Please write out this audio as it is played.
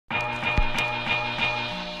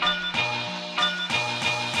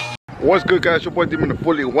What's good, guys? Your boy Demon the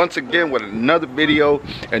Fully once again with another video,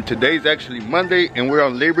 and today's actually Monday and we're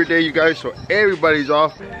on Labor Day, you guys, so everybody's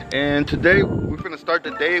off. And today we're gonna start the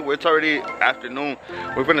day. It's already afternoon.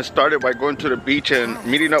 We're gonna start it by going to the beach and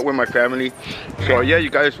meeting up with my family. So yeah, you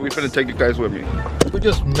guys, we're gonna take you guys with me. We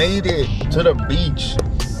just made it to the beach,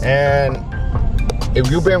 and if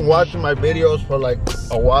you've been watching my videos for like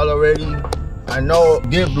a while already, I know I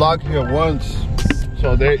did vlog here once,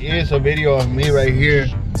 so there is a video of me right here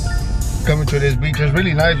coming to this beach. It's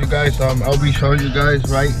really nice, you guys. I'll be showing you guys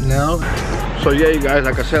right now. So yeah, you guys,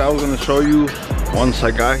 like I said, I was gonna show you once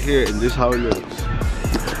I got here, and this is how it looks.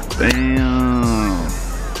 Damn,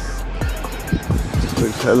 this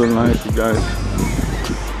looks hella nice, you guys.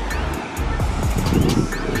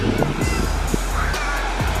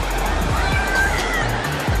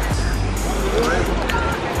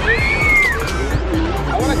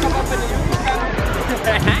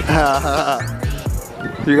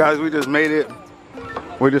 You guys, we just made it.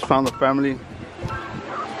 We just found the family.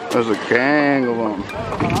 There's a gang of them.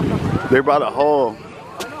 They brought a whole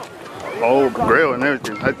grill and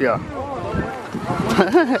everything. Right there.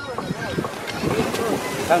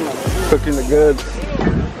 Cooking the goods.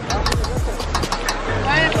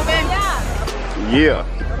 Yeah,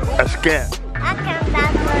 let's get. I come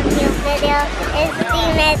back for a new video. It's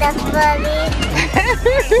Demon the Fully.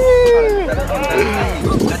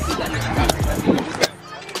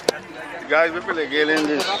 Guys, we're gonna get in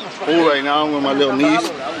this pool right now with my little niece.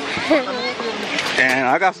 And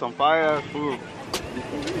I got some fire food.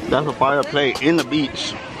 That's a fire plate in the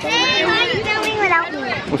beach. Hey, why are you filming without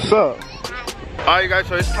me? What's up? Alright, guys,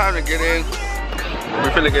 so it's time to get in.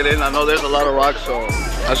 We're finna get in. I know there's a lot of rocks, so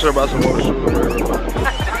I should have brought some water shoes or whatever,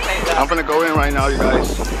 but I'm gonna go in right now, you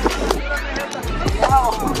guys.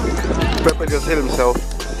 Pepper just hit himself.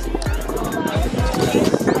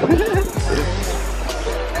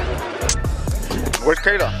 Where's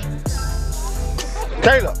Kayla?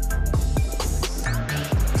 Kayla!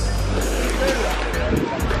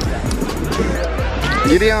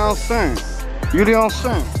 You don't sing. You don't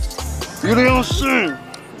sing. You don't sing.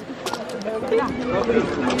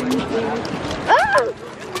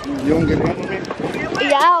 You don't get in with me?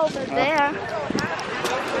 Yeah, over there.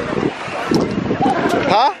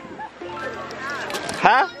 Huh?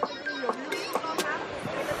 Huh?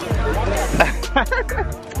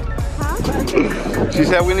 She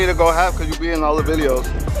said we need to go half because you be in all the videos.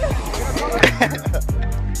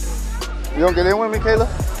 You don't get in with me, Kayla?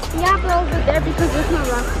 Yeah, but over there because there's no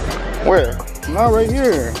rock. Where? Not right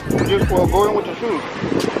here. Just go in with your shoes.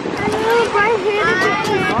 I know, right here.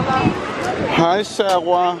 Hi,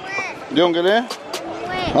 Sagua. You don't get in?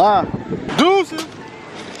 Wait. Ah. Deuces.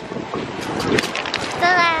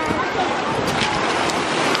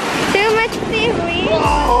 Too much seaweed.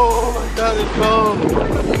 Oh my God, it's cold.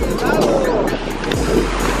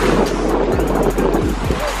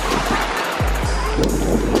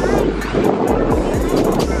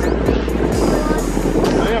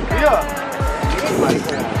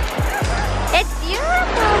 It's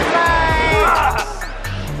beautiful,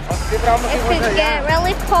 but it could get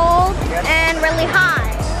really cold and really hot.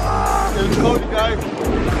 It's cold, you guys. I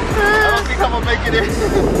don't think I'm gonna make it in.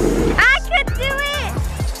 I could do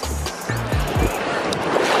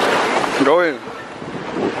it. Go in.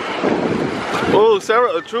 Oh,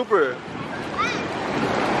 Sarah, a trooper.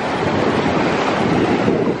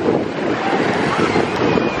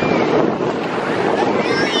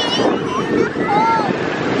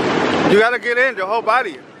 You gotta get in, your whole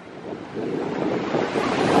body.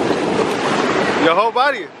 Your whole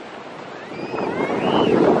body.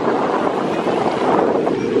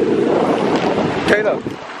 Kayla,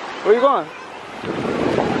 where you going?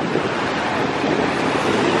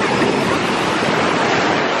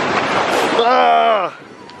 Ah!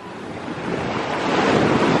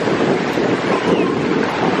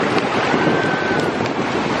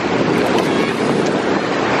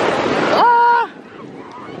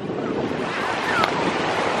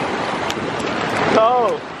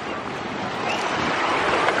 No.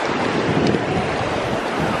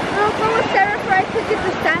 I'm so terrified to get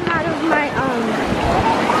the sand out of my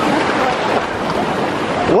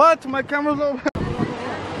What? My camera's over.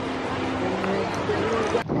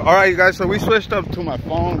 Alright, you guys, so we switched up to my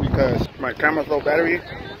phone because my camera's low battery.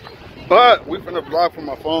 But we're finna vlog from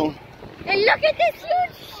my phone. And look at this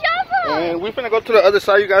huge shovel! And we're finna go to the other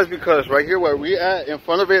side, you guys, because right here where we at, in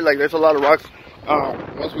front of it, like there's a lot of rocks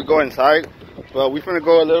once we go inside. But we're finna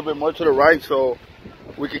go a little bit more to the right so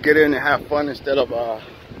we could get in and have fun instead of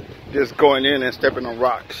just going in and stepping on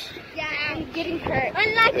rocks. Yeah, getting hurt.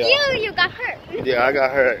 Unlike you got hurt. Yeah, I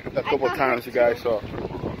got hurt a couple times, you guys. So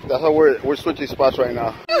That's how we're switching spots right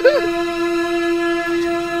now.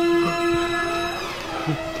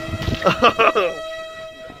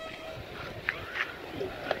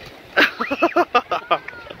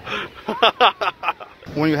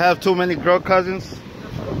 When you have too many girl cousins,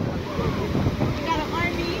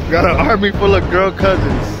 you got an army full of girl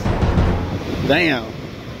cousins. Damn.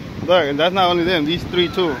 Look, and that's not only them, these three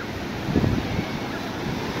too.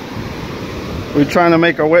 We're trying to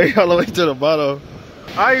make our way all the way to the bottom.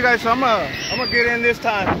 Alright you guys, so I'm gonna get in this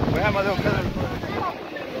time. We have my little cousin.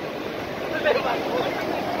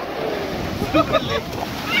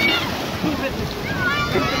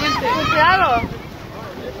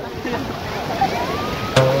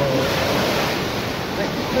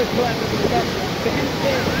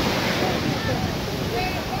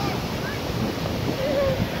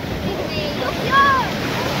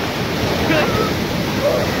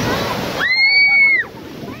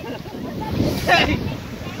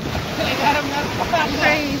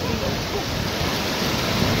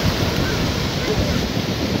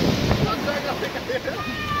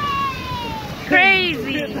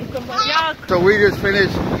 Crazy. So we just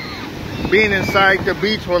finished being inside the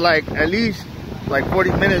beach for like at least like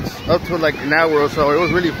 40 minutes up to like an hour or so. It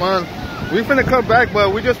was really fun. We finna come back,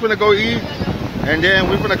 but we just finna go eat and then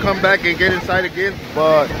we finna come back and get inside again.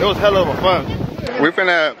 But it was hell of a fun. We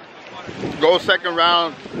finna go second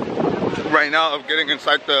round right now of getting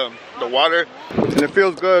inside the water. And it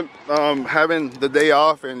feels good having the day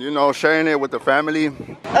off and, you know, sharing it with the family.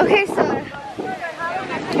 Okay, so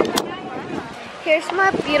here's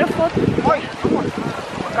my beautiful.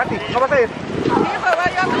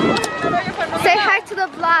 Say hi to the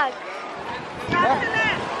vlog.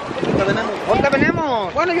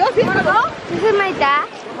 This is my dad.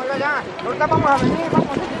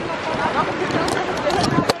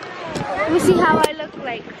 Let me see how I look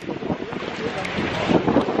like.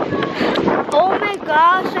 Oh my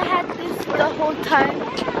gosh, I had this the whole time.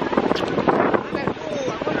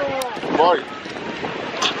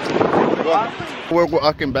 We're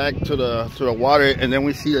walking back to the water and then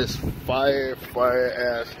we see this fire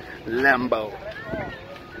ass Lambo.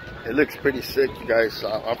 It looks pretty sick, you guys.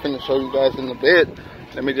 I'm gonna show you guys in a bit.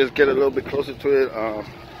 Let me just get a little bit closer to it. Oh,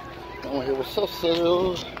 here, what's up,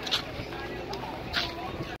 Cyril?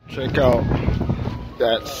 Check out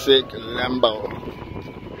that sick Lambo.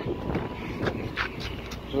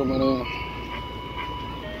 Zoom in.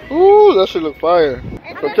 Ooh, that should look fire.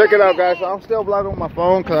 So check it out, guys. So I'm still vlogging with my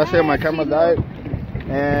phone because I said my camera died.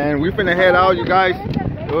 And we finna head out, you guys.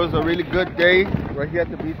 It was a really good day right here at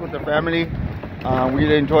the beach with the family. We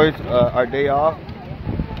really enjoyed our day off.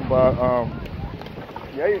 But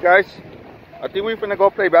yeah, you guys. I think we're finna go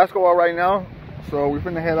play basketball right now. So we're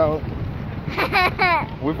finna head out.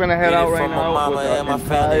 We're finna head out right now with our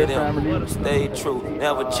entire family. Stay true,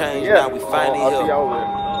 never change. Now we finally here.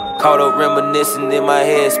 Caught up reminiscing in my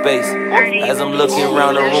headspace. As I'm looking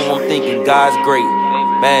around the room, I'm thinking God's great.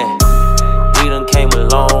 Man, we done came a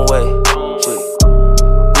long